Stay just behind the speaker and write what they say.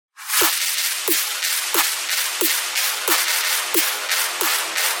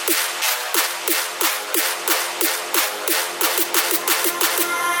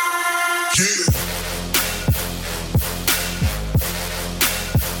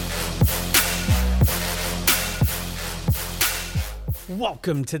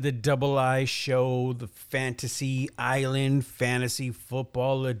Welcome to the Double I Show, the Fantasy Island Fantasy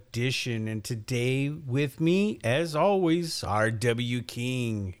Football Edition. And today with me, as always, R.W.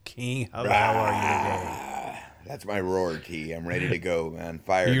 King. King, how are you today? That's my roar, T. I'm ready to go, man.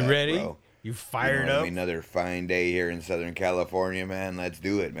 Fired you up, ready? bro. You fired up? Another fine day here in Southern California, man. Let's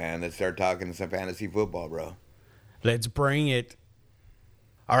do it, man. Let's start talking some fantasy football, bro. Let's bring it.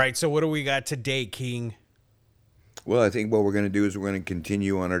 All right, so what do we got today, King? Well, I think what we're going to do is we're going to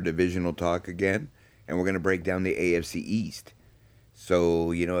continue on our divisional talk again, and we're going to break down the AFC East. So,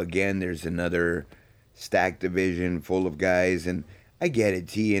 again, there's another stacked division full of guys, and I get it,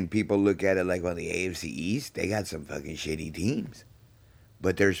 T, and people look at it like, well, the AFC East, they got some fucking shitty teams.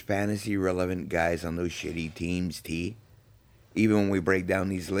 But there's fantasy-relevant guys on those shitty teams, T. Even when we break down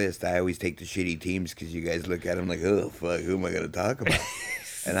these lists, I always take the shitty teams because you guys look at them like, oh, fuck, who am I going to talk about?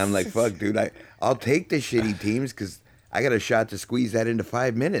 And I'm like, fuck, dude, I'll take the shitty teams because I got a shot to squeeze that into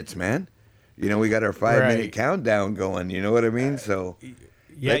 5 minutes, man. We got our 5-minute countdown going, you know what I mean? So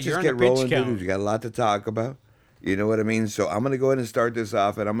let's just get rolling, dude. We got a lot to talk about. You know what I mean? So I'm going to go ahead and start this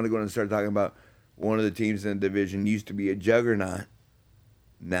off, and I'm going to go ahead and start talking about one of the teams in the division. Used to be a juggernaut.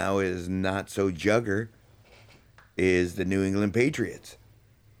 Now is not so jugger, is the New England Patriots.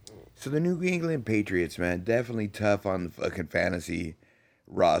 So the New England Patriots, man, definitely tough on the fucking fantasy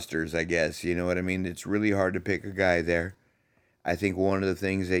rosters, I guess. You know what I mean? It's really hard to pick a guy there. I think one of the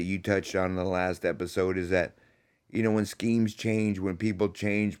things that you touched on in the last episode is that, when schemes change, when people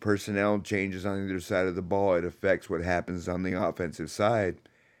change, personnel changes on either side of the ball, it affects what happens on the offensive side.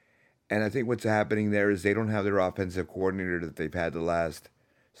 And I think what's happening there is they don't have their offensive coordinator that they've had the last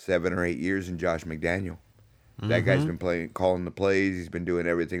 7 or 8 years in Josh McDaniel. That guy's been calling the plays. He's been doing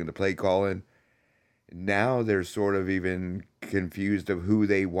everything with the play calling. Now they're sort of even confused of who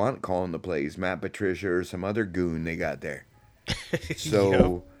they want calling the plays, Matt Patricia or some other goon they got there.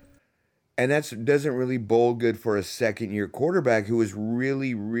 So, and that doesn't really bode good for a second-year quarterback who was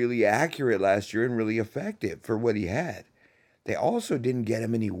really, really accurate last year and really effective for what he had. They also didn't get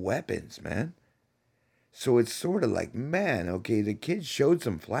him any weapons, man. So it's sort of like, man, okay, the kid showed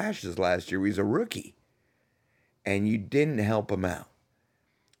some flashes last year. He's a rookie. And you didn't help him out.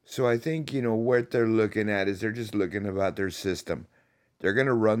 So I think, what they're looking at is they're just looking about their system. They're going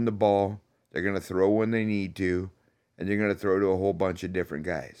to run the ball. They're going to throw when they need to. And they're going to throw to a whole bunch of different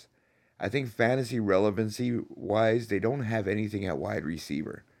guys. I think fantasy relevancy-wise, they don't have anything at wide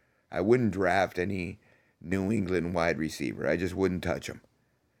receiver. I wouldn't draft any New England wide receiver. I just wouldn't touch them.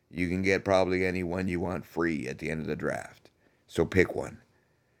 You can get probably anyone you want free at the end of the draft. So pick one.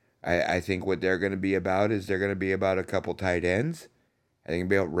 I think what they're going to be about is they're going to be about a couple tight ends. And they're going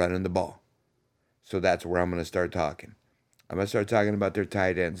to be out running the ball. So that's where I'm going to start talking. I'm going to start talking about their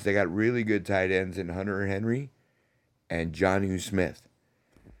tight ends. They got really good tight ends in Hunter Henry and Jonnu Smith.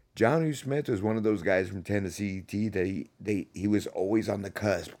 Jonnu Smith was one of those guys from Tennessee that he was always on the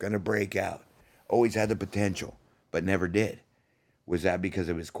cusp, going to break out. Always had the potential, but never did. Was that because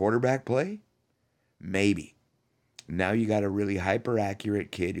of his quarterback play? Maybe. Now you got a really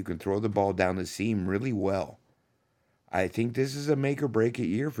hyper-accurate kid who can throw the ball down the seam really well. I think this is a make-or-break-it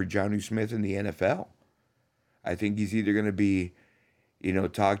year for Jonnu Smith in the NFL. I think he's either going to be,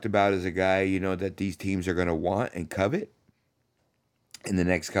 talked about as a guy, that these teams are going to want and covet in the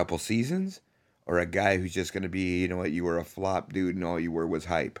next couple seasons, or a guy who's just going to be, you were a flop dude and all you were was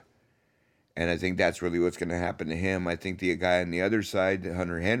hype. And I think that's really what's going to happen to him. I think the guy on the other side,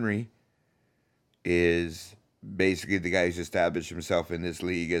 Hunter Henry, is basically the guy who's established himself in this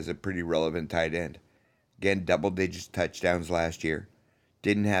league as a pretty relevant tight end. Again, double-digit touchdowns last year.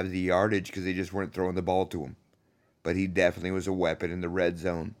 Didn't have the yardage because they just weren't throwing the ball to him. But he definitely was a weapon in the red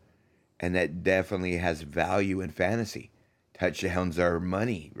zone. And that definitely has value in fantasy. Touchdowns are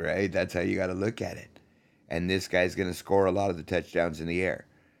money, right? That's how you got to look at it. And this guy's going to score a lot of the touchdowns in the air.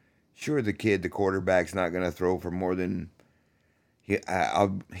 Sure, the quarterback's not going to throw for more than...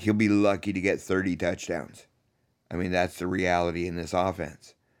 He'll be lucky to get 30 touchdowns. I mean, that's the reality in this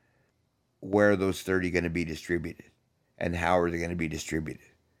offense. Where are those 30 going to be distributed? And how are they going to be distributed?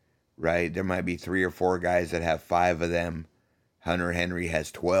 Right? There might be 3 or 4 guys that have 5 of them. Hunter Henry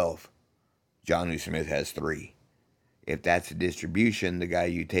has 12. Jonnu Smith has 3. If that's the distribution, the guy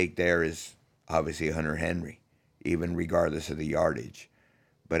you take there is obviously Hunter Henry, even regardless of the yardage.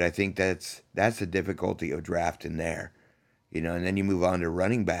 But I think that's the difficulty of drafting there. And then you move on to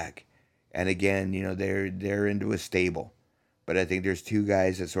running back. And again, they're into a stable. But I think there's 2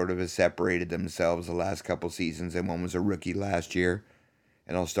 guys that sort of have separated themselves the last couple seasons, and one was a rookie last year.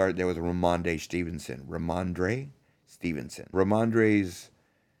 And I'll start there with Ramondre Stevenson. Ramondre's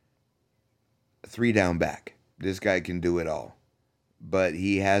 3-down back. This guy can do it all. but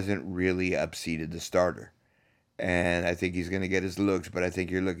he hasn't really upseated the starter. And I think he's going to get his looks, but I think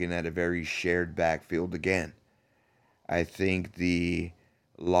you're looking at a very shared backfield again. I think the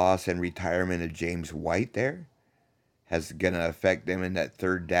loss and retirement of James White there has going to affect them in that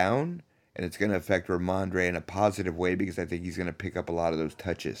third down, and it's going to affect Ramondre in a positive way because I think he's going to pick up a lot of those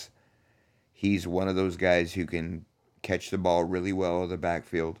touches. He's one of those guys who can catch the ball really well in the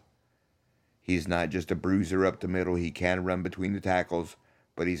backfield. He's not just a bruiser up the middle. He can run between the tackles,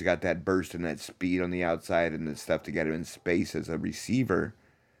 but he's got that burst and that speed on the outside and the stuff to get him in space as a receiver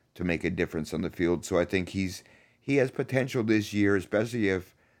to make a difference on the field. So I think he has potential this year, especially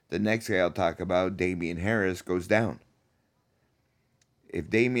if the next guy I'll talk about, Damian Harris, goes down. If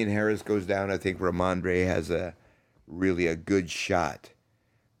Damian Harris goes down, I think Ramondre has a good shot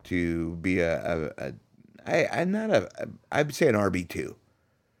to be I'd say an RB2.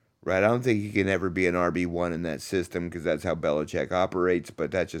 Right? I don't think he can ever be an RB1 in that system because that's how Belichick operates, but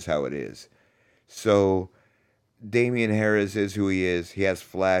that's just how it is. So Damian Harris is who he is. He has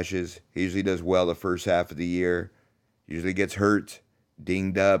flashes. He usually does well the first half of the year. Usually gets hurt,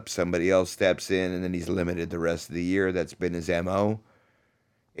 dinged up, somebody else steps in, and then he's limited the rest of the year. That's been his MO.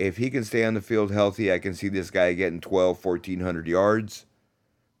 If he can stay on the field healthy, I can see this guy getting 1,400 yards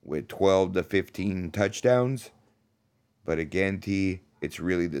with 12 to 15 touchdowns. But again, it's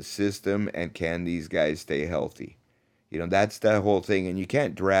really the system, and can these guys stay healthy? That's the whole thing, and you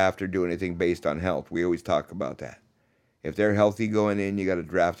can't draft or do anything based on health. We always talk about that. If they're healthy going in, you got to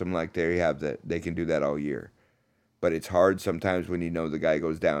draft them like they can do that all year. But it's hard sometimes when the guy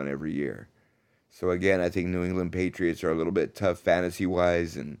goes down every year. So again, I think New England Patriots are a little bit tough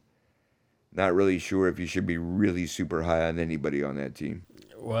fantasy-wise, and not really sure if you should be really super high on anybody on that team.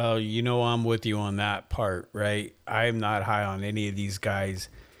 Well, I'm with you on that part, right? I'm not high on any of these guys.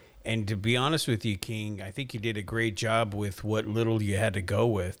 And to be honest with you, King, I think you did a great job with what little you had to go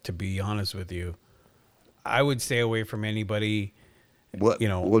with, to be honest with you. I would stay away from anybody, Well,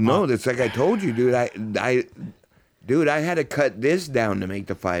 no, that's like I told you, dude. I had to cut this down to make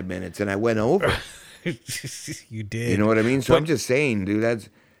the 5 minutes, and I went over. You did. You know what I mean? So I'm just saying, dude,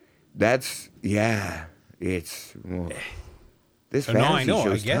 that's it's... Well, this fantasy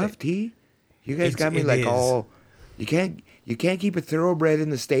show's tough, T. You guys got me like all... You can't keep a thoroughbred in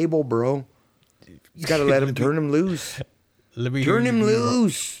the stable, bro. You got to let him turn him loose. Turn him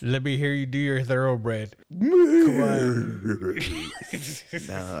loose. Let me hear you do your thoroughbred. Come on.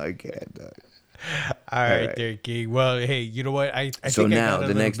 No, I can't. All right, there, King. Well, hey, you know what? I so think now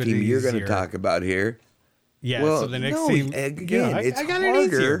the next team you're going to talk about here. Yeah. Well, so the next team again, it's I got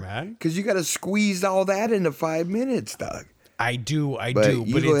harder, it man. Because you got to squeeze all that into 5 minutes, Doug. I do. But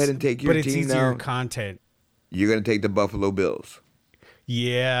you go ahead and take your team now. But it's easier content. You're going to take the Buffalo Bills.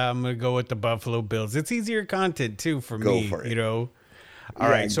 Yeah, I'm going to go with the Buffalo Bills. It's easier content, too, for me. Go for it. All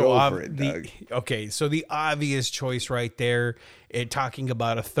right, so go for it, Doug. So the obvious choice right there, talking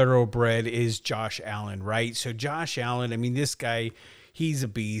about a thoroughbred, is Josh Allen, right? So Josh Allen, I mean, this guy, he's a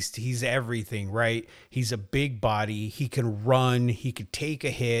beast. He's everything, right? He's a big body. He can run. He could take a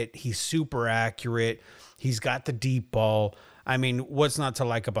hit. He's super accurate. He's got the deep ball. I mean, what's not to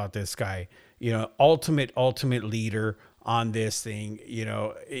like about this guy? Ultimate leader on this thing.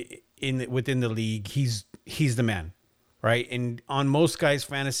 Within the league, he's the man, right? And on most guys'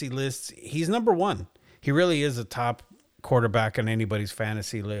 fantasy lists, he's number one. He really is a top quarterback on anybody's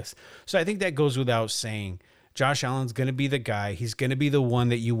fantasy list. So I think that goes without saying. Josh Allen's going to be the guy. He's going to be the one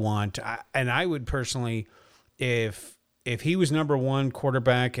that you want. And I would personally, if he was number one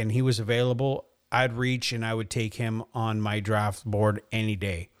quarterback and he was available, I'd reach and I would take him on my draft board any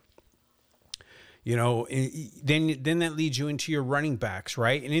day. Then that leads you into your running backs,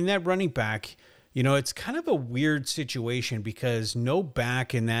 right? And in that running back, it's kind of a weird situation because no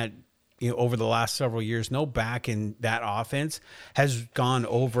back in that, over the last several years, no back in that offense has gone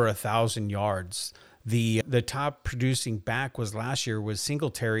over 1,000 yards. The top producing back last year was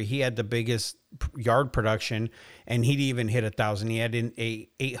Singletary. He had the biggest yard production, and he'd even hit 1,000. He had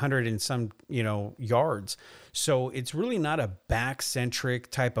 800 and some, yards. So it's really not a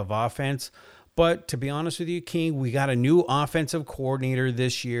back-centric type of offense. But to be honest with you, King, we got a new offensive coordinator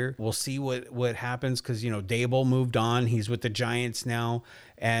this year. We'll see what happens because, Dable moved on. He's with the Giants now.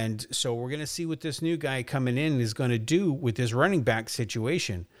 And so we're going to see what this new guy coming in is going to do with this running back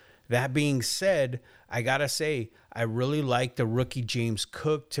situation. That being said, I got to say, I really like the rookie James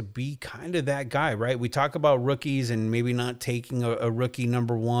Cook to be kind of that guy, right? We talk about rookies and maybe not taking a rookie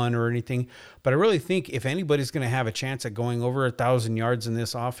number one or anything, but I really think if anybody's going to have a chance at going over 1,000 yards in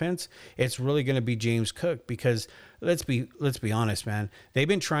this offense, it's really going to be James Cook, because let's be honest, man. They've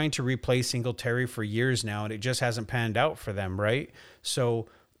been trying to replace Singletary for years now, and it just hasn't panned out for them, right? So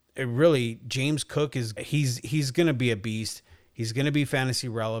James Cook he's going to be a beast. He's going to be fantasy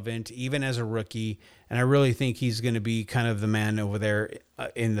relevant, even as a rookie. And I really think he's going to be kind of the man over there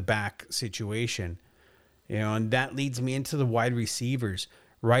in the back situation. And that leads me into the wide receivers.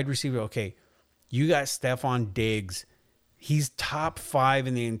 Wide receiver, okay, you got Stephon Diggs. He's top 5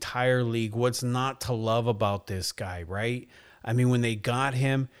 in the entire league. What's not to love about this guy, right? I mean, when they got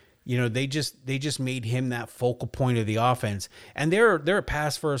him, they just made him that focal point of the offense, and they're a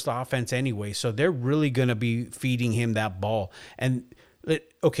pass first offense anyway, so they're really going to be feeding him that ball. And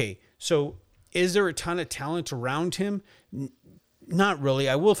okay, so is there a ton of talent around him? Not really.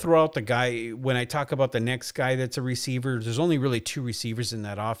 I will throw out the guy when I talk about the next guy that's a receiver. There's only really 2 receivers in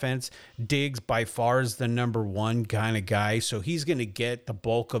that offense. Diggs by far is the number 1 kind of guy, so he's going to get the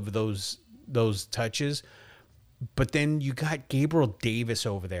bulk of those touches. But then you got Gabriel Davis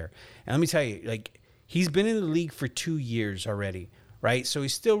over there. And let me tell you, he's been in the league for 2 years already, right? So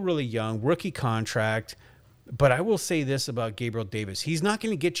he's still really young, rookie contract. But I will say this about Gabriel Davis. He's not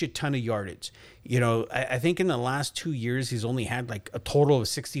going to get you a ton of yardage. I think in the last 2 years, he's only had a total of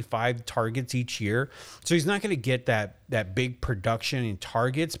 65 targets each year. So he's not going to get that big production in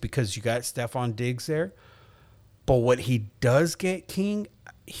targets because you got Stephon Diggs there. But what he does get, King,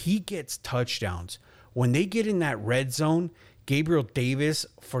 he gets touchdowns. When they get in that red zone, Gabriel Davis,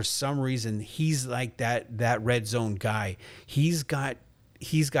 for some reason, he's like that red zone guy. He's got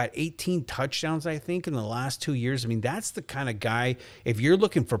 18 touchdowns, I think, in the last 2 years. I mean, that's the kind of guy, if you're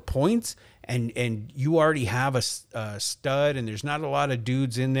looking for points and you already have a stud and there's not a lot of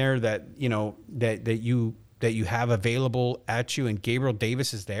dudes in there that you have available at you, and Gabriel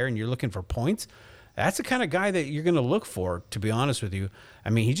Davis is there and you're looking for points, that's the kind of guy that you're going to look for, to be honest with you. I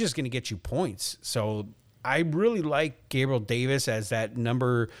mean, he's just going to get you points. So I really like Gabriel Davis as that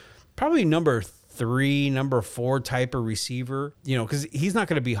probably number 3, number 4 type of receiver, because he's not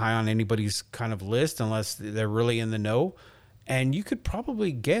going to be high on anybody's kind of list unless they're really in the know. And you could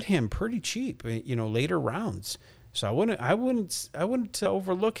probably get him pretty cheap, later rounds. So I wouldn't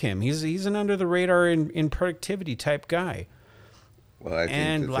overlook him. He's an under the radar in productivity type guy. Well, I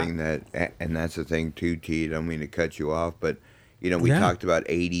think that's the thing too, T. I don't mean to cut you off, but we talked about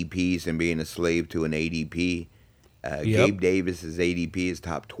ADPs and being a slave to an ADP. Gabe Davis's ADP is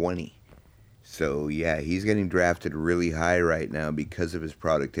top 20. So yeah, he's getting drafted really high right now because of his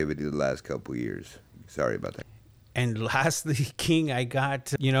productivity the last couple of years. Sorry about that. And lastly, King, I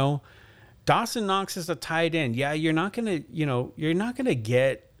got Dawson Knox is a tight end. Yeah, you're not gonna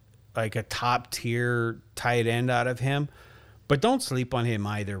get a top tier tight end out of him. But don't sleep on him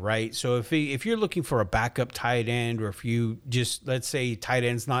either, right? So if you're looking for a backup tight end, or if you just, let's say tight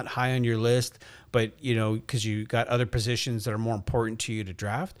end's not high on your list, but because you got other positions that are more important to you to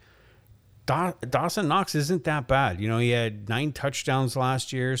draft, Dawson Knox isn't that bad. He had 9 touchdowns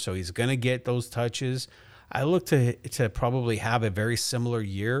last year, so he's gonna get those touches. I look to probably have a very similar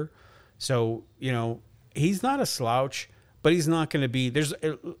year. So he's not a slouch, but he's not going to be.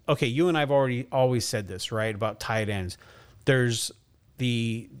 You and I've always said this, right, about tight ends. There's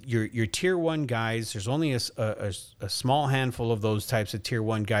your tier 1 guys. There's only a small handful of those types of tier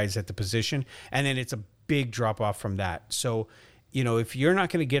 1 guys at the position, and then it's a big drop off from that. So, if you're not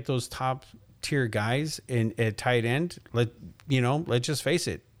going to get those top tier guys at tight end, let's just face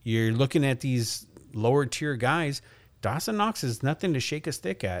it. You're looking at these lower tier guys. Dawson Knox is nothing to shake a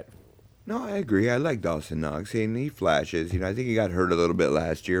stick at. No, I agree. I like Dawson Knox, and he flashes. I think he got hurt a little bit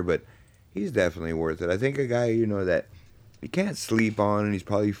last year, but he's definitely worth it. I think a guy that you can't sleep on, and he's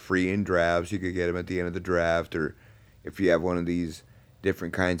probably free in drafts. You could get him at the end of the draft, or if you have one of these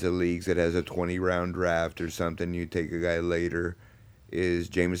different kinds of leagues that has a 20-round draft or something, you take a guy later, is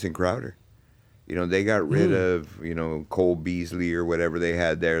Jamison Crowder. They got rid of, Cole Beasley or whatever they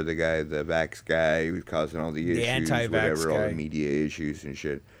had there, the vax guy who's causing all the issues, the anti-vax guy. All the media issues and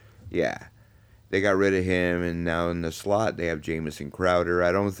shit. Yeah. They got rid of him, and now in the slot they have Jamison Crowder.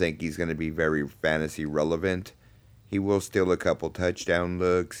 I don't think he's going to be very fantasy relevant. He will steal a couple touchdown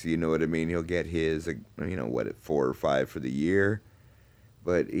looks, you know what I mean? He'll get his, 4 or 5 for the year.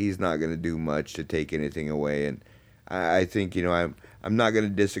 But he's not going to do much to take anything away. And I think, I'm not going to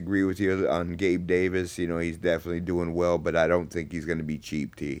disagree with you on Gabe Davis. He's definitely doing well, but I don't think he's going to be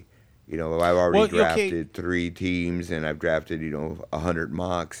cheap, T. You know, I've already Well, okay. drafted 3 teams, and I've drafted 100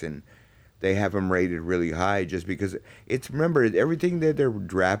 mocks, and they have them rated really high just because remember everything that their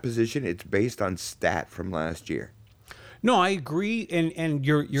draft position, it's based on stat from last year. No, I agree, and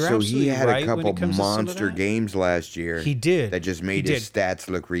you're So he absolutely had a right when couple it comes to some of monster that. games last year He did. that just He made his did. stats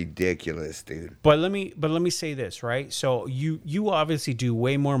look ridiculous, dude. But let me say this, right? So you obviously do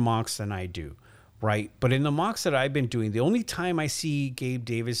way more mocks than I do, right? But in the mocks that I've been doing, the only time I see Gabe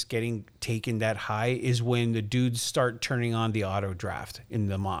Davis getting taken that high is when the dudes start turning on the auto draft in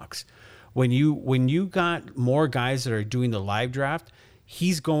the mocks. When you got more guys that are doing the live draft,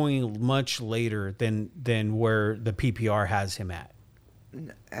 he's going much later than where the PPR has him at.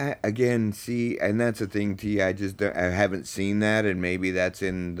 Again, see, and that's the thing, T. I haven't seen that, and maybe that's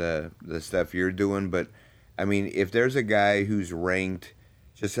in the stuff you're doing. But I mean, if there's a guy who's ranked,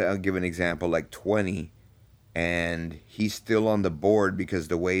 just I'll give an example, like 20, and he's still on the board because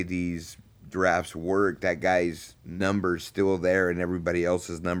the way these drafts work, that guy's number's still there, and everybody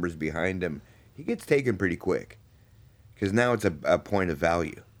else's numbers behind him, he gets taken pretty quick because now it's a point of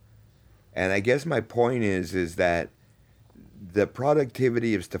value. And I guess my point is that the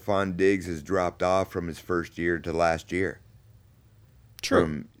productivity of Stephon Diggs has dropped off from his first year to last year.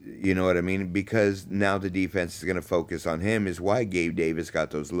 True. You know what I mean? Because now the defense is going to focus on him is why Gabe Davis got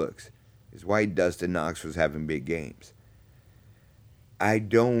those looks. Is why Dustin Knox was having big games. I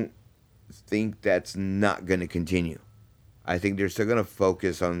don't think that's not going to continue. I think they're still going to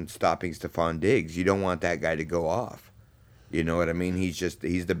focus on stopping Stephon Diggs. You don't want that guy to go off. You know what I mean? He's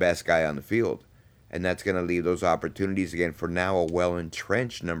the best guy on the field. And that's going to leave those opportunities again for now a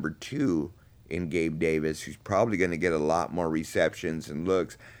well-entrenched number 2 in Gabe Davis, who's probably going to get a lot more receptions and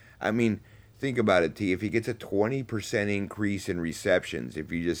looks. I mean, think about it, T. If he gets a 20% increase in receptions,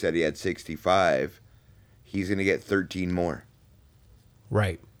 if you just said he had 65, he's going to get 13 more.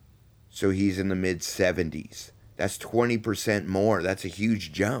 Right. So he's in the mid-70s. That's 20% more. That's a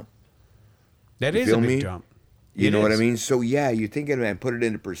huge jump. That You is feel a big me? jump. You It know what I is. mean? So, yeah, you think of it and put it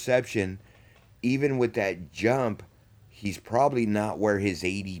into perception. Even with that jump, he's probably not where his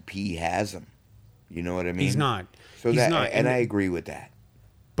ADP has him. You know what I mean? He's not. So He's that, not. and I agree with that.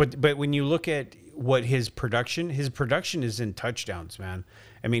 But when you look at what his production is in touchdowns, man.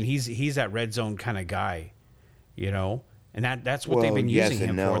 I mean, he's that red zone kind of guy, you know, and that's what they've been using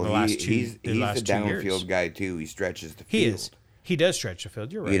him for the last He's the last the 2 years. downfield guy too. He stretches the field. He is. He does stretch the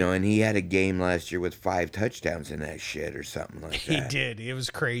field. You're right. You know, and he had a game last year with 5 touchdowns in that shit or something like He that. did. It was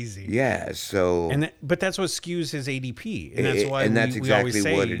crazy. Yeah. So. But that's what skews his ADP, and that's why and that's we always exactly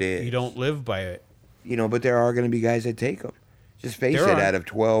say what it is. you don't live by it. You know, but there are going to be guys that take him. Just face There it, are. out of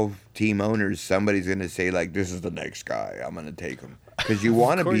 12 team owners, somebody's going to say, like, this is the next guy. I'm going to take him. Because you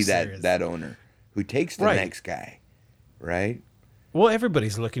want to be course there is. that owner who takes the Right. next guy, right? Well,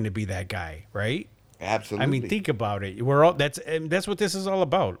 everybody's looking to be that guy, right? Absolutely. I mean, think about it. We're all that's what this is all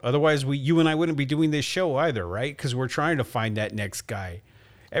about. Otherwise, you and I wouldn't be doing this show either, right? Because we're trying to find that next guy.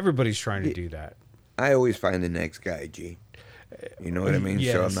 Everybody's trying to do that. I always find the next guy, G. You know what I mean? So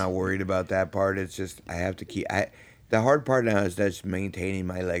Yes. I'm not worried about that part. It's just I have to keep. The hard part now is just maintaining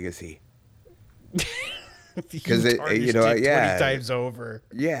my legacy. Because You tarnished it 20 times over.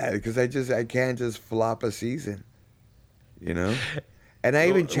 Yeah, because I can't just flop a season. You know? And I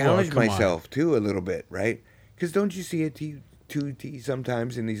even Well, challenge come on. myself, too, a little bit, right? Because don't you see it, T,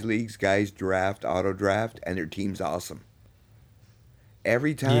 sometimes in these leagues, guys auto draft, and their team's awesome.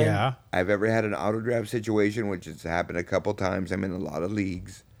 Every time Yeah. I've ever had an auto draft situation, which has happened a couple times, I'm in a lot of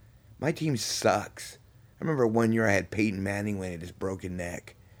leagues, my team sucks. I remember one year I had Peyton Manning when he had his broken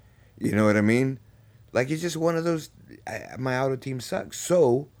neck. You know what I mean? Like, it's just one of those, my auto team sucks.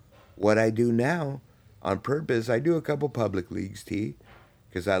 So, what I do now, on purpose, I do a couple public leagues, T,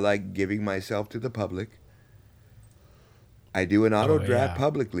 because I like giving myself to the public. I do an auto draft yeah.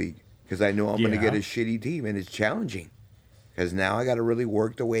 public league because I know I'm going to get Yeah. a shitty team, and it's challenging. Because now I got to really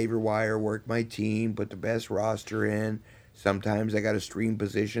work the waiver wire, work my team, put the best roster in. Sometimes I got to stream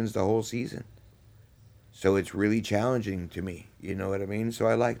positions the whole season. So it's really challenging to me. You know what I mean? So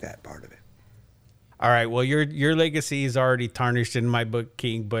I like that part of it. All right. Well, your legacy is already tarnished in my book,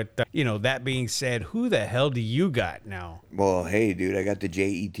 King. But that being said, who the hell do you got now? Well, hey, dude, I got the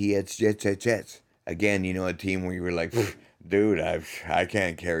Jets. Again, a team where you were like, dude, I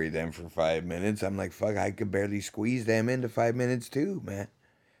can't carry them for 5 minutes. I'm like, fuck, I could barely squeeze them into 5 minutes too, man.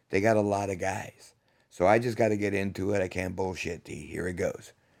 They got a lot of guys. So I just got to get into it. I can't bullshit, T. Here it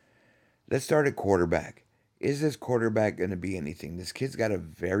goes. Let's start at quarterback. Is this quarterback going to be anything? This kid's got a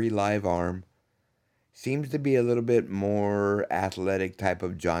very live arm. Seems to be a little bit more athletic type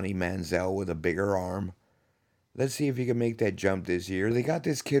of Johnny Manziel with a bigger arm. Let's see if he can make that jump this year. They got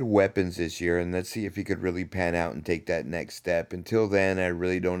this kid weapons this year, and let's see if he could really pan out and take that next step. Until then, I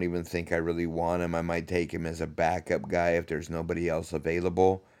really don't even think I really want him. I might take him as a backup guy if there's nobody else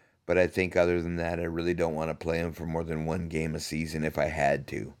available. But I think other than that, I really don't want to play him for more than one game a season if I had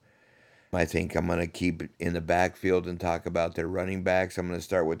to. I think I'm going to keep in the backfield and talk about their running backs. I'm going to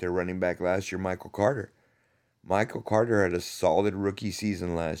start with their running back last year, Michael Carter. Michael Carter had a solid rookie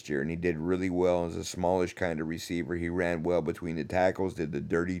season last year, and he did really well as a smallish kind of receiver. He ran well between the tackles, did the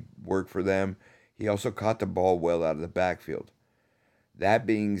dirty work for them. He also caught the ball well out of the backfield. That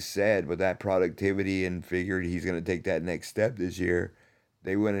being said, with that productivity and figured he's going to take that next step this year,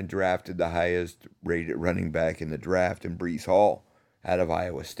 they went and drafted the highest rated running back in the draft in Breece Hall out of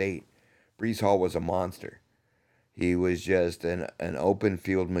Iowa State. Breece Hall was a monster. He was just an open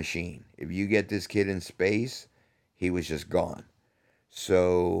field machine. If you get this kid in space, he was just gone.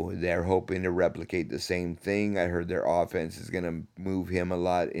 So they're hoping to replicate the same thing. I heard their offense is going to move him a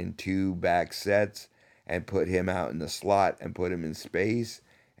lot in 2 back sets and put him out in the slot and put him in space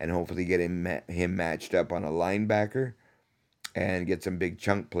and hopefully get him matched up on a linebacker and get some big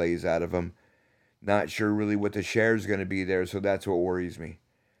chunk plays out of him. Not sure really what the share is going to be there, so that's what worries me.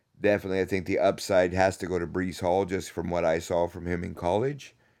 Definitely, I think the upside has to go to Breece Hall just from what I saw from him in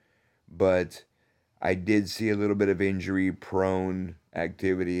college. But I did see a little bit of injury-prone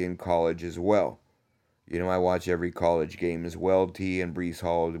activity in college as well. You know, I watch every college game as well. And Breece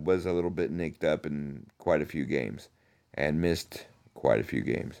Hall was a little bit nicked up in quite a few games and missed quite a few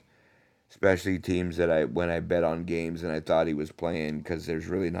games. Especially teams that when I bet on games and I thought he was playing, because there's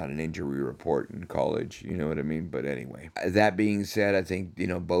really not an injury report in college, you know what I mean? But anyway, that being said, I think,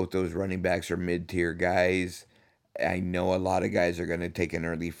 both those running backs are mid-tier guys. I know a lot of guys are going to take an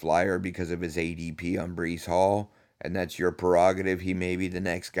early flyer because of his ADP on Breece Hall, and that's your prerogative. He may be the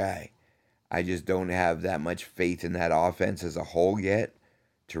next guy. I just don't have that much faith in that offense as a whole yet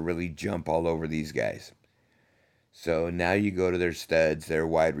to really jump all over these guys. So now you go to their studs, their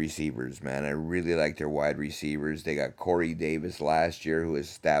wide receivers, man. I really like their wide receivers. They got Corey Davis last year, who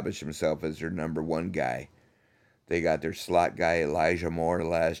established himself as their number 1 guy. They got their slot guy, Elijah Moore,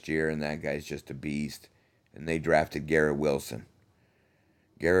 last year, and that guy's just a beast. And they drafted Garrett Wilson.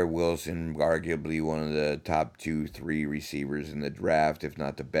 Garrett Wilson, arguably one of the top 2-3 receivers in the draft, if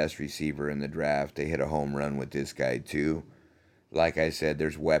not the best receiver in the draft. They hit a home run with this guy, too. Like I said,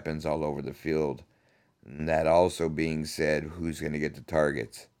 there's weapons all over the field. And that also being said, who's going to get the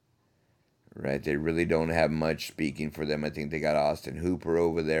targets? Right? They really don't have much speaking for them. I think they got Austin Hooper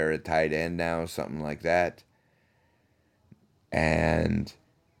over there at tight end now, something like that. And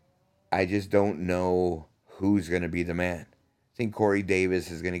I just don't know who's going to be the man. I think Corey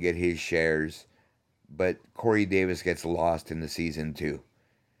Davis is going to get his shares, but Corey Davis gets lost in the season too.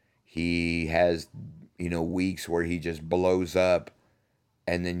 He has, weeks where he just blows up,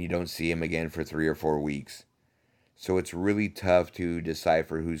 and then you don't see him again for 3 or 4 weeks. So it's really tough to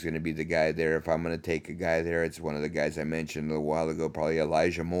decipher who's going to be the guy there. If I'm going to take a guy there, it's one of the guys I mentioned a while ago, probably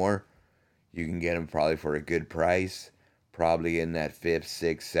Elijah Moore. You can get him probably for a good price, probably in that 5th,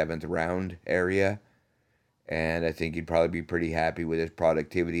 6th, 7th round area. And I think he'd probably be pretty happy with his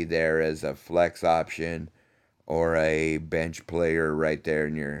productivity there as a flex option or a bench player right there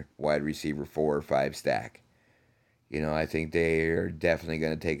in your wide receiver 4 or 5 stack. I think they are definitely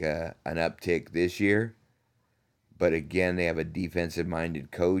going to take an uptick this year. But again, they have a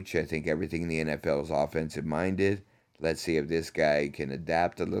defensive-minded coach. I think everything in the NFL is offensive-minded. Let's see if this guy can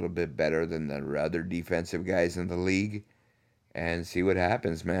adapt a little bit better than the other defensive guys in the league and see what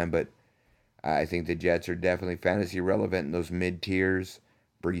happens, man. But I think the Jets are definitely fantasy relevant in those mid-tiers.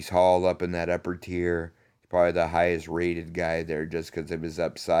 Breece Hall up in that upper tier. He's probably the highest-rated guy there just because of his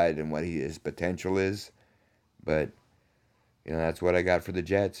upside and what his potential is. But that's what I got for the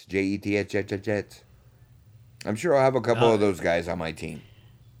Jets. Jets. I'm sure I'll have a couple of those guys on my team.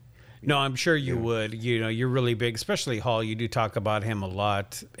 No, I'm sure you would. You're really big, especially Hall. You do talk about him a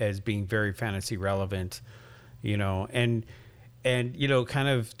lot as being very fantasy relevant, and kind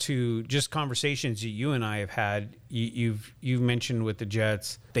of to just conversations that you and I have had, you've mentioned with the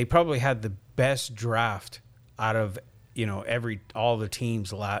Jets, they probably had the best draft out of, all the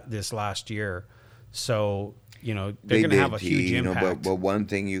teams this last year. So, they're going to have a huge impact. But one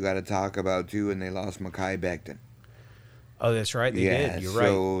thing you got to talk about, too, and they lost Mekhi Becton. Oh, that's right. They did. You're right.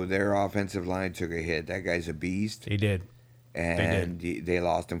 So their offensive line took a hit. That guy's a beast. He did. And they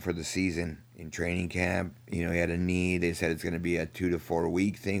lost him for the season in training camp. He had a knee. They said it's going to be a 2 to 4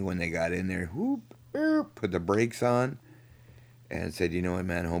 week thing. When they got in there, put the brakes on and said, you know what,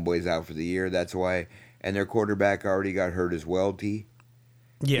 man, homeboy's out for the year. That's why. And their quarterback already got hurt as well, T.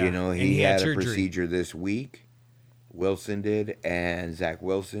 Yeah. He had a procedure this week. Wilson did, and Zach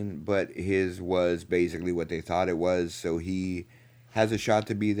Wilson, but his was basically what they thought it was. So he has a shot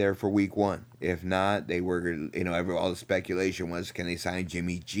to be there for week 1. If not, they were, all the speculation was, can they sign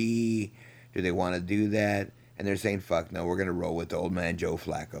Jimmy G? Do they want to do that? And they're saying, fuck no, we're going to roll with the old man Joe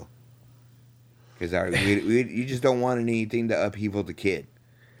Flacco. Because you just don't want anything to upheaval the kid.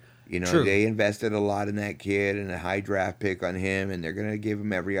 True. They invested a lot in that kid and a high draft pick on him, and they're going to give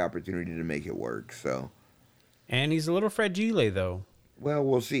him every opportunity to make it work. So, and he's a little fragile, though. Well,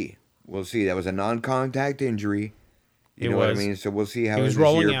 we'll see. We'll see. That was a non-contact injury. You know what I mean? So we'll see how this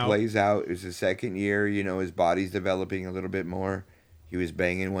year plays out. It was his second year. His body's developing a little bit more. He was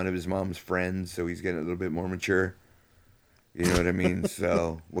banging one of his mom's friends, so he's getting a little bit more mature. You know what I mean?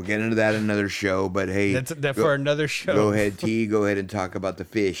 So we'll get into that in another show. But hey, that's for another show. Go ahead, T. Go ahead and talk about the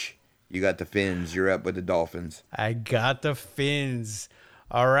fish. You got the fins. You're up with the Dolphins. I got the fins.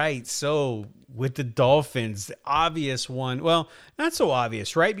 All right. So with the Dolphins, the obvious one. Well, not so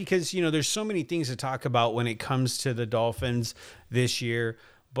obvious, right? Because, there's so many things to talk about when it comes to the Dolphins this year.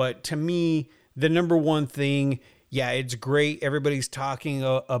 But to me, the number one thing, yeah, it's great. Everybody's talking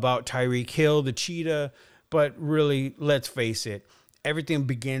about Tyreek Hill, the cheetah. But really, let's face it, everything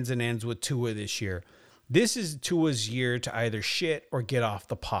begins and ends with Tua this year. This is Tua's year to either shit or get off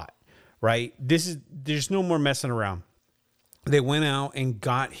the pot, right? There's no more messing around. They went out and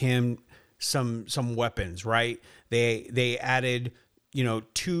got him some weapons, right? They added,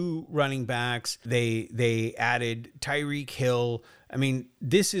 2 running backs. They added Tyreek Hill. I mean,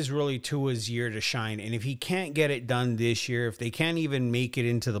 this is really Tua's year to shine. And if he can't get it done this year, if they can't even make it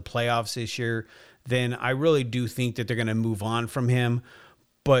into the playoffs this year, then I really do think that they're going to move on from him.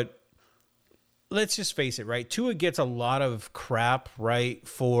 But let's just face it, right? Tua gets a lot of crap, right,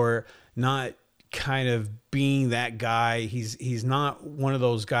 for not kind of being that guy. He's not one of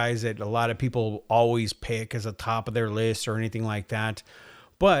those guys that a lot of people always pick as a top of their list or anything like that.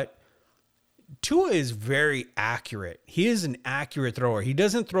 But Tua is very accurate. He is an accurate thrower. He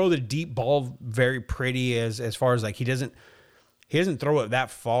doesn't throw the deep ball very pretty as far as like he doesn't throw it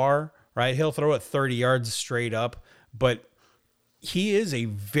that far, right? He'll throw it 30 yards straight up, but he is a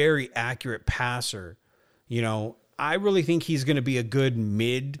very accurate passer. I really think he's going to be a good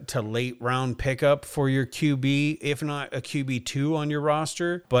mid to late round pickup for your QB, if not a QB2 on your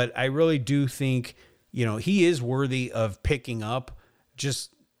roster. But I really do think, he is worthy of picking up,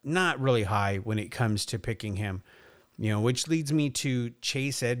 just not really high when it comes to picking him. Which leads me to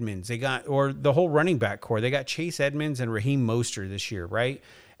Chase Edmonds. Or the whole running back core. They got Chase Edmonds and Raheem Mostert this year, right?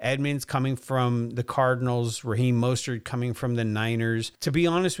 Edmonds coming from the Cardinals, Raheem Mostert coming from the Niners. To be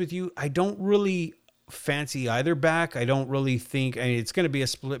honest with you, I don't really fancy either back. I don't really think it's going to be a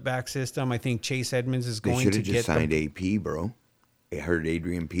split back system. I think Chase Edmonds is going to get. They should have just signed AP, bro. I heard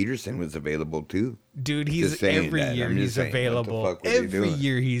Adrian Peterson was available too. Dude, every year he's available. Every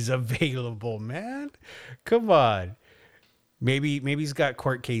year he's available, man. Come on. Maybe he's got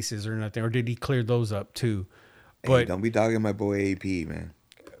court cases or nothing, or did he clear those up too? But hey, don't be dogging my boy AP, man.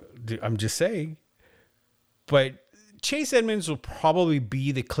 I'm just saying. But Chase Edmonds will probably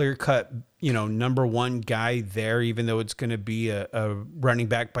be the clear-cut, number one guy there, even though it's going to be a running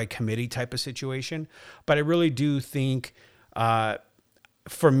back by committee type of situation. But I really do think,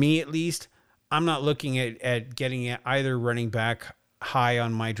 for me at least, I'm not looking at getting either running back high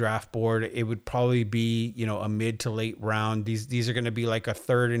on my draft board. It would probably be, a mid to late round. These are going to be like a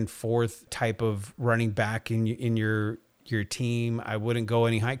third and fourth type of running back in your team. I wouldn't go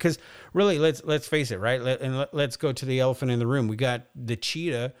any high because really, let's face it, right? Let's go to the elephant in the room. We got the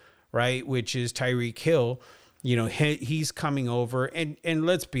cheetah, right, which is Tyreek Hill. He's coming over, and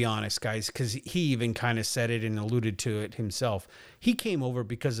let's be honest, guys, because he even kind of said it and alluded to it himself. He came over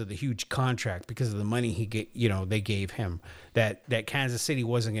because of the huge contract, because of the money they gave him that Kansas City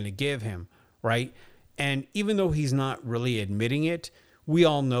wasn't going to give him, right? And even though he's not really admitting it, we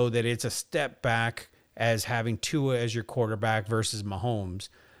all know that it's a step back as having Tua as your quarterback versus Mahomes.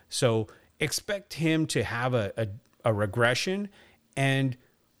 So expect him to have a regression. And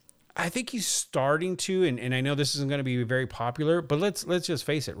I think he's starting to, and I know this isn't going to be very popular, but let's just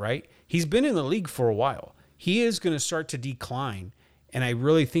face it, right? He's been in the league for a while. He is going to start to decline. And I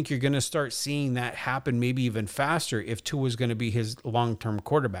really think you're going to start seeing that happen maybe even faster if Tua is going to be his long-term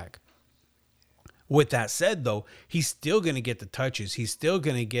quarterback. With that said, though, he's still going to get the touches. He's still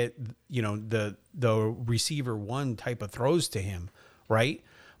going to get, the receiver one type of throws to him, right?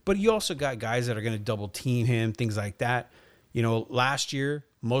 But you also got guys that are going to double team him, things like that. Last year,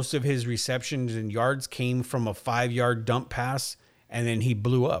 most of his receptions and yards came from a 5-yard dump pass, and then he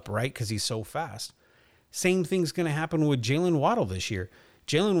blew up, right? Because he's so fast. Same thing's going to happen with Jalen Waddle this year.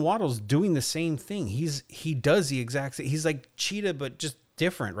 Jalen Waddle's doing the same thing. He does the exact same. He's like Cheetah, but just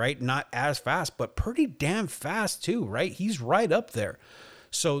different, right? Not as fast, but pretty damn fast too, right? He's right up there.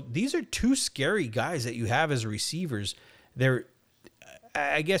 So these are two scary guys that you have as receivers. They're,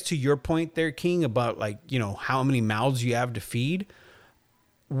 I guess, to your point there, King, about like, you know, how many mouths you have to feed.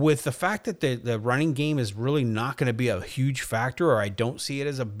 With the fact that the running game is really not going to be a huge factor, or I don't see it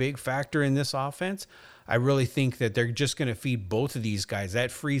as a big factor in this offense, I really think that they're just going to feed both of these guys. That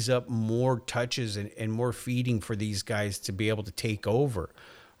frees up more touches and more feeding for these guys to be able to take over,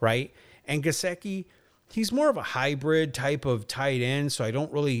 right? And Gesicki, he's more of a hybrid type of tight end, so I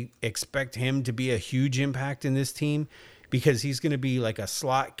don't really expect him to be a huge impact in this team, because he's going to be like a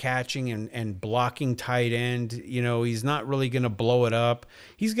slot catching and blocking tight end. You know, he's not really going to blow it up.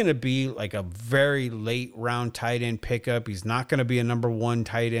 He's going to be like a very late round tight end pickup. He's not going to be a number one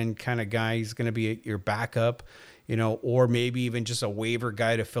tight end kind of guy. He's going to be your backup, you know, or maybe even just a waiver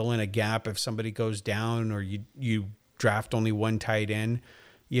guy to fill in a gap if somebody goes down, or you draft only one tight end,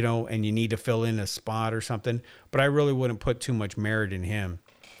 you know, and you need to fill in a spot or something. But I really wouldn't put too much merit in him.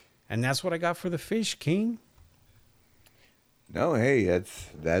 And that's what I got for the Fish, King. No, hey,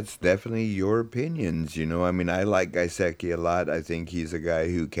 that's definitely your opinions. You know, I mean, I like Gesicki a lot. I think he's a guy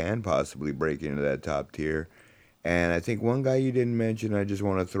who can possibly break into that top tier. And I think one guy you didn't mention, I just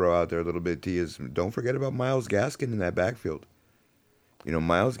want to throw out there a little bit to you, is don't forget about Myles Gaskin in that backfield. You know,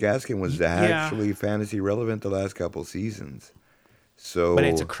 Myles Gaskin was actually fantasy relevant the last couple seasons. So, but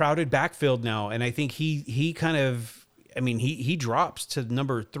it's a crowded backfield now, and I think he kind of, I mean, he drops to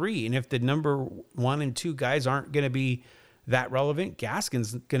number 3, and if the number 1 and 2 guys aren't going to be that relevant,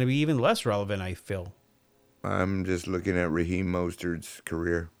 Gaskin's going to be even less relevant, I feel. I'm just looking at Raheem Mostert's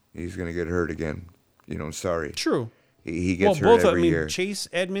career. He's going to get hurt again. You know, sorry. True. He gets hurt every year. Chase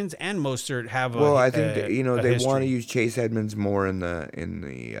Edmonds and Mostert have I think they want to use Chase Edmonds more in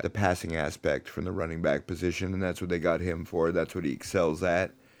the passing aspect from the running back position, and that's what they got him for. That's what he excels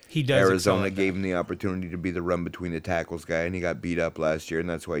at. He does. Arizona gave him the opportunity to be the run between the tackles guy, and he got beat up last year, and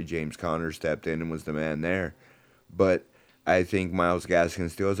that's why James Conner stepped in and was the man there. But I think Myles Gaskin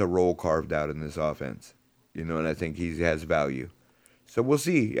still has a role carved out in this offense, you know, and I think he has value. So we'll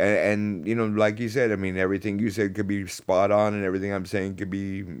see. And, you know, like you said, I mean, everything you said could be spot on, and everything I'm saying could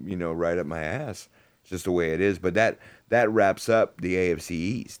be, you know, right up my ass. It's just the way it is. But that wraps up the AFC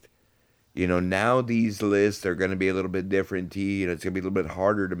East. You know, now these lists are going to be a little bit different. You know, it's going to be a little bit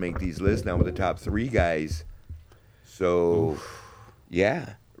harder to make these lists now with the top 3 guys. So,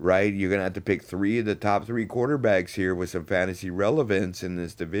 yeah. Right, you're going to have to pick 3 of the top 3 quarterbacks here with some fantasy relevance in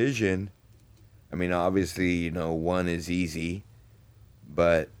this division. I mean, obviously, you know, 1 is easy.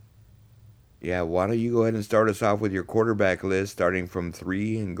 But, yeah, why don't you go ahead and start us off with your quarterback list, starting from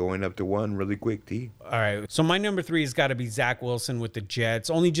 3 and going up to 1 really quick, T. All right, so my number 3 has got to be Zach Wilson with the Jets,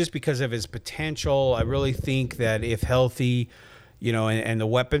 only just because of his potential. I really think that if healthy, you know, and the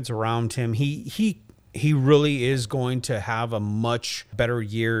weapons around him, he really is going to have a much better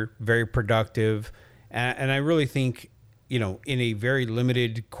year, very productive. And I really think, you know, in a very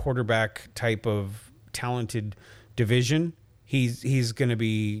limited quarterback type of talented division, he's going to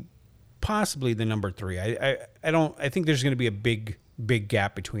be possibly the number 3. I think there's going to be a big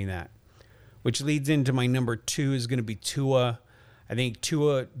gap between that, which leads into my number 2 is going to be Tua. I think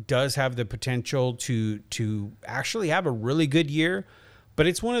Tua does have the potential to actually have a really good year. But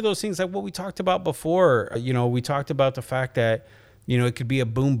it's one of those things like what we talked about before. You know, we talked about the fact that, you know, it could be a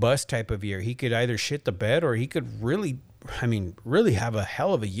boom bust type of year. He could either shit the bed, or he could really have a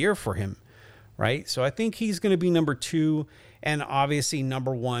hell of a year for him, right? So I think he's going to be number 2. And obviously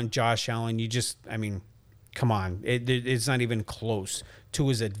number 1, Josh Allen. Come on. It's not even close. 2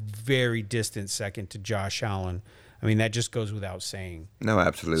 is a very distant second to Josh Allen. I mean, that just goes without saying. No,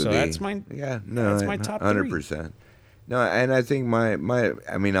 absolutely. So that's my top 3. 100%. No, and I think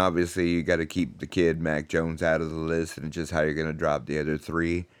I mean, obviously you got to keep the kid Mac Jones out of the list, and it's just how you're going to drop the other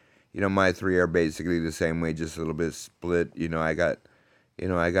 3. You know, my 3 are basically the same way, just a little bit split. You know, I got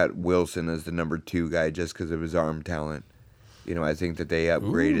Wilson as the number 2 guy just because of his arm talent. You know, I think that they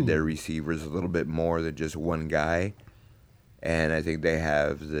upgraded their receivers a little bit more than just one guy, and I think they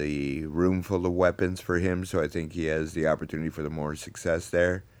have the room full of weapons for him, so I think he has the opportunity for the more success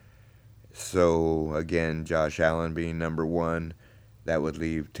there. So, again, Josh Allen being number 1, that would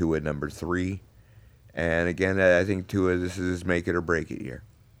leave Tua at number 3. And, again, I think Tua, this is his make it or break it year.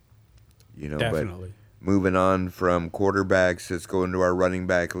 You know, definitely. But moving on from quarterbacks, let's go into our running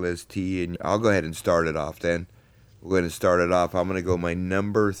back list, T. And I'll go ahead and start it off then. We're going to start it off. I'm going to go my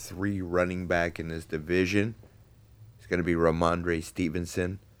number 3 running back in this division. It's going to be Ramondre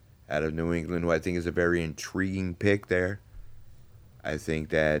Stevenson out of New England, who I think is a very intriguing pick there. I think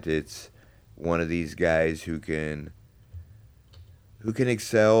that it's one of these guys who can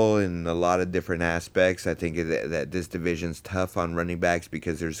excel in a lot of different aspects. I think that this division's tough on running backs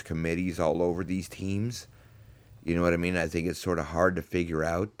because there's committees all over these teams. You know what I mean? I think it's sort of hard to figure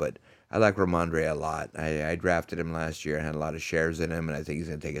out, but I like Ramondre a lot. I drafted him last year and had a lot of shares in him, and I think he's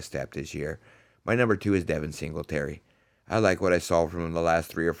going to take a step this year. My number 2 is Devin Singletary. I like what I saw from him the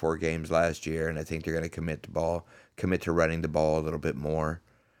last 3 or 4 games last year, and I think they're going to commit to running the ball a little bit more.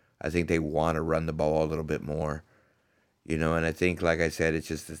 I think they want to run the ball a little bit more. And I think, like I said, it's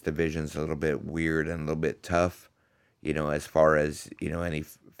just this division's a little bit weird and a little bit tough, as far as, any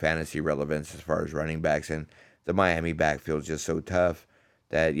fantasy relevance as far as running backs. And the Miami backfield's just so tough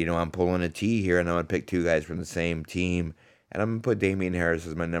that, I'm pulling a T here, and I'm going to pick 2 guys from the same team. And I'm going to put Damian Harris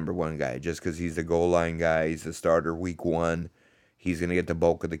as my number 1 guy just because he's the goal line guy. He's the starter week 1. He's going to get the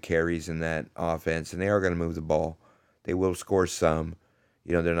bulk of the carries in that offense, and they are going to move the ball. They will score some.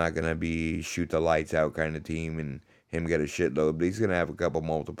 They're not going to be shoot the lights out kind of team and him get a shitload, but he's going to have a couple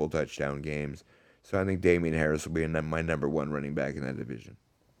multiple touchdown games. So I think Damian Harris will be my number 1 running back in that division.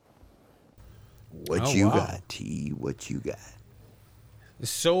 What you got, T? What you got?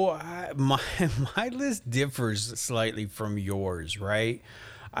 So my list differs slightly from yours, right?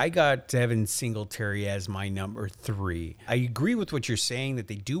 I got Devin Singletary as my number 3. I agree with what you're saying that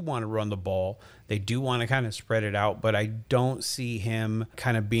they do want to run the ball. They do want to kind of spread it out, but I don't see him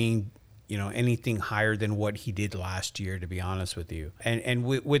kind of being, anything higher than what he did last year, to be honest with you. And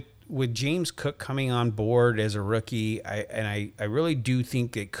with James Cook coming on board as a rookie, I really do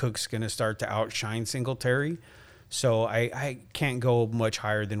think that Cook's going to start to outshine Singletary. So I can't go much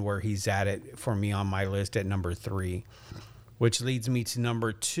higher than where he's at it for me on my list at number 3, which leads me to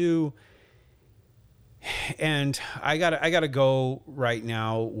number 2. And I gotta go right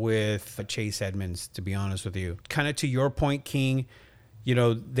now with Chase Edmonds, to be honest with you. Kind of to your point, King,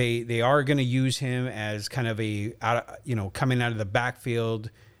 they are going to use him as kind of coming out of the backfield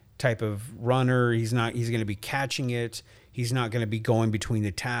type of runner. He's going to be catching it. He's not going to be going between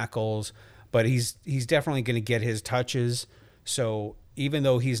the tackles. But he's definitely going to get his touches. So even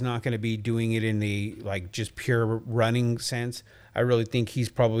though he's not going to be doing it in the just pure running sense, I really think he's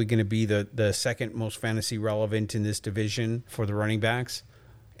probably going to be the second most fantasy relevant in this division for the running backs.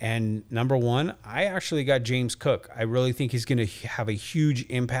 And number 1, I actually got James Cook. I really think he's going to have a huge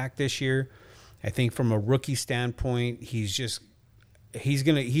impact this year. I think from a rookie standpoint, he's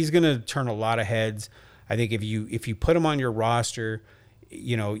going to turn a lot of heads. I think if you put him on your roster,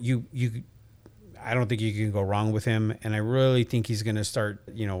 I don't think you can go wrong with him, and I really think he's going to start,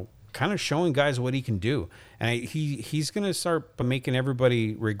 kind of showing guys what he can do, and he's going to start making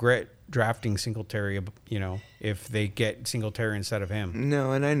everybody regret drafting Singletary, if they get Singletary instead of him.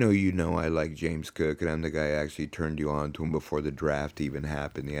 No, and I know I like James Cook, and I'm the guy who actually turned you on to him before the draft even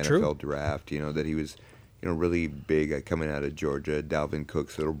happened, the NFL draft. That he was, really big at coming out of Georgia, Dalvin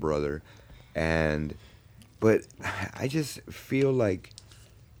Cook's little brother, but I just feel like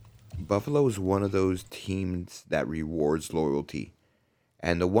Buffalo is one of those teams that rewards loyalty.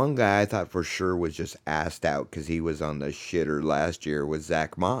 And the one guy I thought for sure was just assed out because he was on the shitter last year was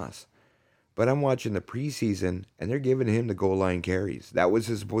Zach Moss. But I'm watching the preseason, and they're giving him the goal line carries. That was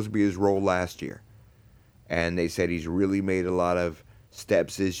supposed to be his role last year. And they said he's really made a lot of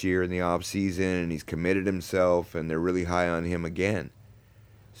steps this year in the offseason, and he's committed himself, and they're really high on him again.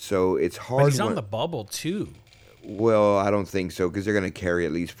 So it's hard. But he's on the bubble, too. Well, I don't think so because they're going to carry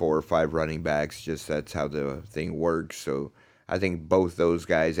at least 4 or 5 running backs. Just that's how the thing works. So I think both those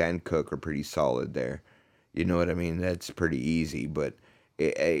guys and Cook are pretty solid there. You know what I mean? That's pretty easy. But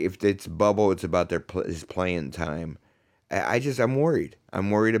if it's bubble, it's about his playing time. I'm worried.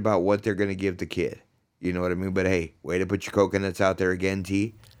 I'm worried about what they're going to give the kid. You know what I mean? But hey, way to put your coconuts out there again,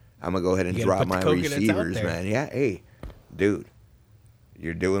 T. I'm going to go ahead and drop my receivers, man. Yeah, hey, dude,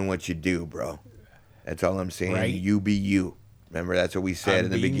 you're doing what you do, bro. That's all I'm saying. Right? You be you. Remember, that's what we said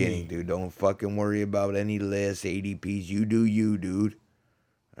in the beginning, dude. Don't fucking worry about any lists, ADPs. You do you, dude.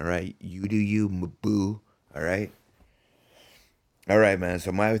 All right? You do you, boo. All right? All right, man.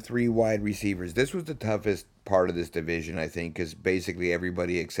 So my 3 wide receivers. This was the toughest part of this division, I think, because basically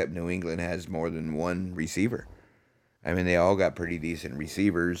everybody except New England has more than 1 receiver. I mean, they all got pretty decent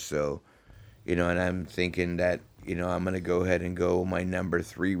receivers. So, and I'm thinking that, I'm going to go ahead and go my number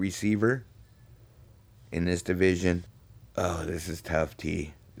 3 receiver in this division. Oh, this is tough,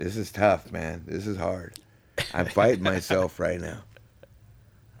 T. This is tough, man. This is hard. I'm fighting myself right now.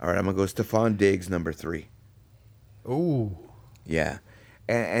 All right, I'm going to go Stephon Diggs, number 3. Ooh. Yeah.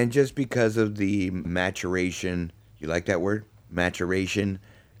 And just because of the maturation, you like that word? Maturation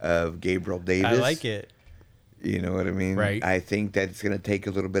of Gabriel Davis. I like it. You know what I mean? Right. I think that it's going to take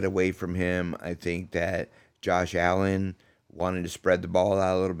a little bit away from him. I think that Josh Allen wanted to spread the ball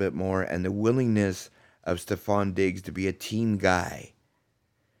out a little bit more, and the willingness of Stephon Diggs to be a team guy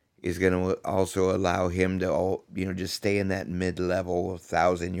is going to also allow him to, just stay in that mid-level,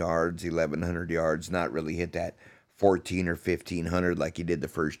 1,000 yards, 1,100 yards, not really hit that 14 or 1,500 like he did the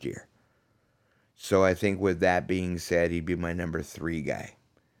first year. So I think with that being said, he'd be my number 3 guy.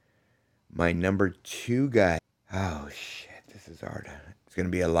 My number 2 guy, oh shit, this is hard. It's going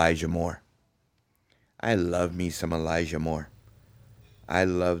to be Elijah Moore. I love me some Elijah Moore. I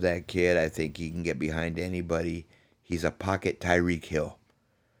love that kid. I think he can get behind anybody. He's a pocket Tyreek Hill.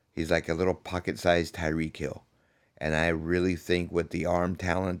 He's like a little pocket-sized Tyreek Hill. And I really think with the arm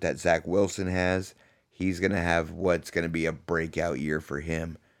talent that Zach Wilson has, he's going to have what's going to be a breakout year for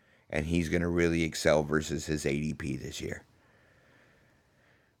him. And he's going to really excel versus his ADP this year.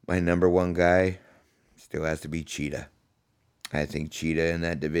 My number 1 guy still has to be Cheetah. I think Cheetah in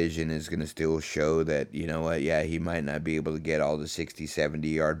that division is going to still show that, you know what, yeah, he might not be able to get all the 60,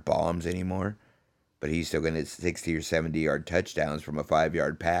 70-yard bombs anymore, but he's still going to hit 60 or 70-yard touchdowns from a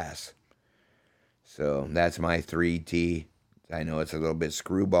 5-yard pass. So that's my 3T. I know it's a little bit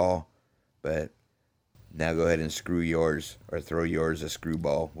screwball, but now go ahead and screw yours or throw yours a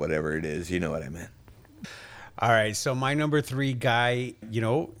screwball, whatever it is. You know what I meant. All right, so my number 3 guy,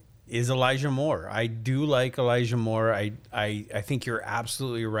 is Elijah Moore. I do like Elijah Moore. I think you're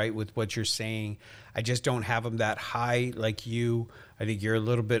absolutely right with what you're saying. I just don't have him that high like you. I think you're a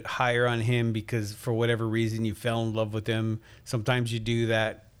little bit higher on him because for whatever reason you fell in love with him. Sometimes you do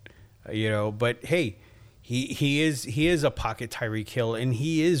that, But hey, he is a pocket Tyreek Hill, and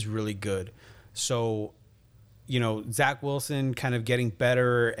he is really good. So, Zach Wilson kind of getting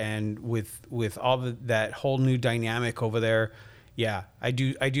better, and with all that whole new dynamic over there. Yeah, I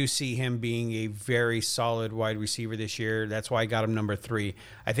do see him being a very solid wide receiver this year. That's why I got him number 3.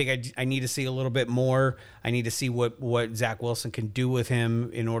 I think I need to see a little bit more. I need to see what Zach Wilson can do with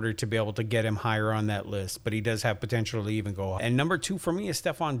him in order to be able to get him higher on that list. But he does have potential to even go up. And number 2 for me is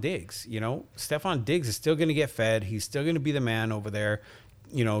Stephon Diggs. Stephon Diggs is still going to get fed. He's still going to be the man over there.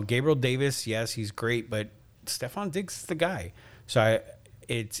 Gabriel Davis, yes, he's great, but Stephon Diggs is the guy. So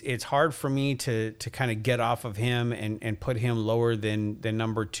it's hard for me to kind of get off of him and put him lower than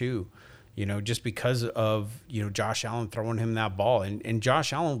number 2, just because of, Josh Allen throwing him that ball. And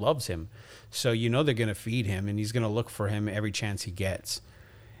Josh Allen loves him. So, they're going to feed him, and he's going to look for him every chance he gets.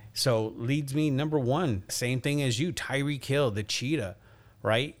 So leads me number 1, same thing as you, Tyreek Hill, the cheetah,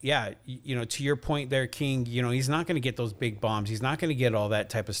 right? Yeah. To your point there, King, he's not going to get those big bombs. He's not going to get all that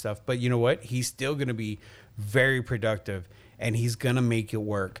type of stuff. But you know what? He's still going to be very productive. And he's going to make it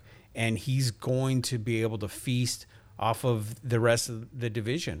work. And he's going to be able to feast off of the rest of the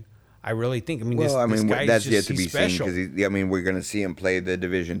division. I really think. This guy's that's just, yet to be special. seen because we're going to see him play the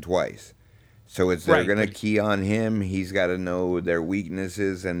division twice. So they're going to key on him. He's got to know their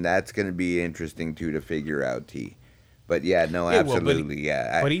weaknesses, and that's going to be interesting too to figure out. But yeah, no, absolutely,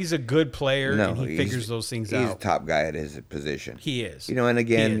 but he's a good player, and he figures those things out. He's a top guy at his position. He is. And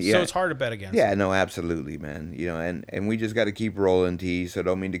again, yeah. So it's hard to bet against. Yeah, no, absolutely, man. And we just got to keep rolling, T. So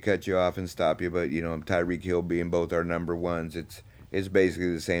don't mean to cut you off and stop you, but Tyreek Hill being both our number 1s, it's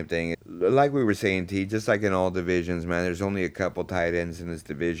basically the same thing. Like we were saying, T. Just like in all divisions, man. There's only a couple tight ends in this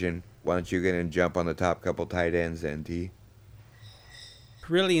division. Why don't you get and jump on the top couple tight ends, then, T?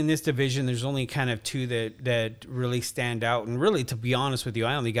 Really, in this division, there's only kind of 2 that really stand out. And really, to be honest with you,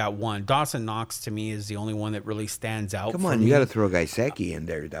 I only got 1. Dawson Knox, to me, is the only one that really stands out. Come on, you got to throw Gesicki in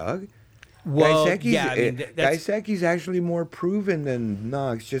there, dog. Well, Gesicki's actually more proven than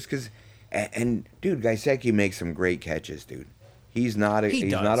Knox just because. And, dude, Gesicki makes some great catches, dude. He's not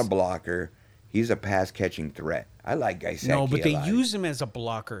a blocker. He's a pass-catching threat. I like Gesicki. No, but they use him as a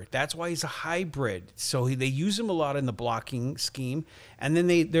blocker. That's why he's a hybrid. So they use him a lot in the blocking scheme, and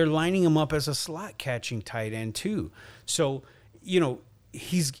then they're lining him up as a slot-catching tight end too. So, to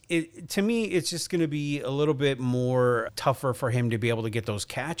me, it's just going to be a little bit more tougher for him to be able to get those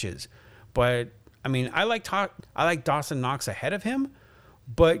catches. But I like Dawson Knox ahead of him.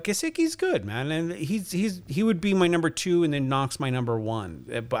 But Gesicki's good, man, and he would be my number 2, and then Knox my number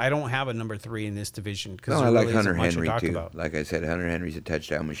 1. But I don't have a number 3 in this division because I like Hunter Henry too. Like I said, Hunter Henry's a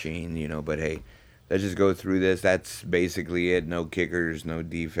touchdown machine, But hey, let's just go through this. That's basically it. No kickers, no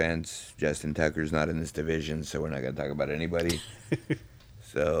defense. Justin Tucker's not in this division, so we're not going to talk about anybody.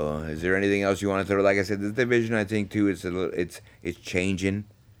 So, is there anything else you want to throw? Like I said, this division, I think too, it's changing.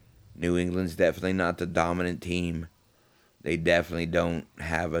 New England's definitely not the dominant team. They definitely don't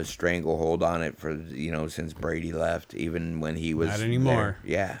have a stranglehold on it for since Brady left, even when he was not anymore.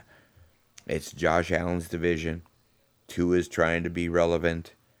 There. Yeah, It's Josh Allen's division. Tua is trying to be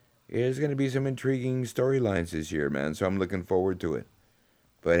relevant. There's going to be some intriguing storylines this year, man, so I'm looking forward to it.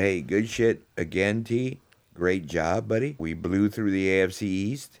 But hey, good shit again, T. Great job, buddy. We blew through the AFC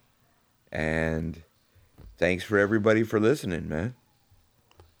East. And thanks for everybody for listening, man.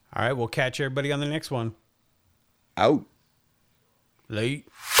 All right, we'll catch everybody on the next one. Out. Late.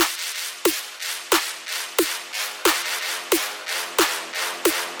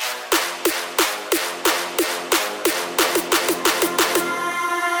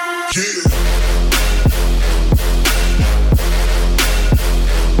 Yeah.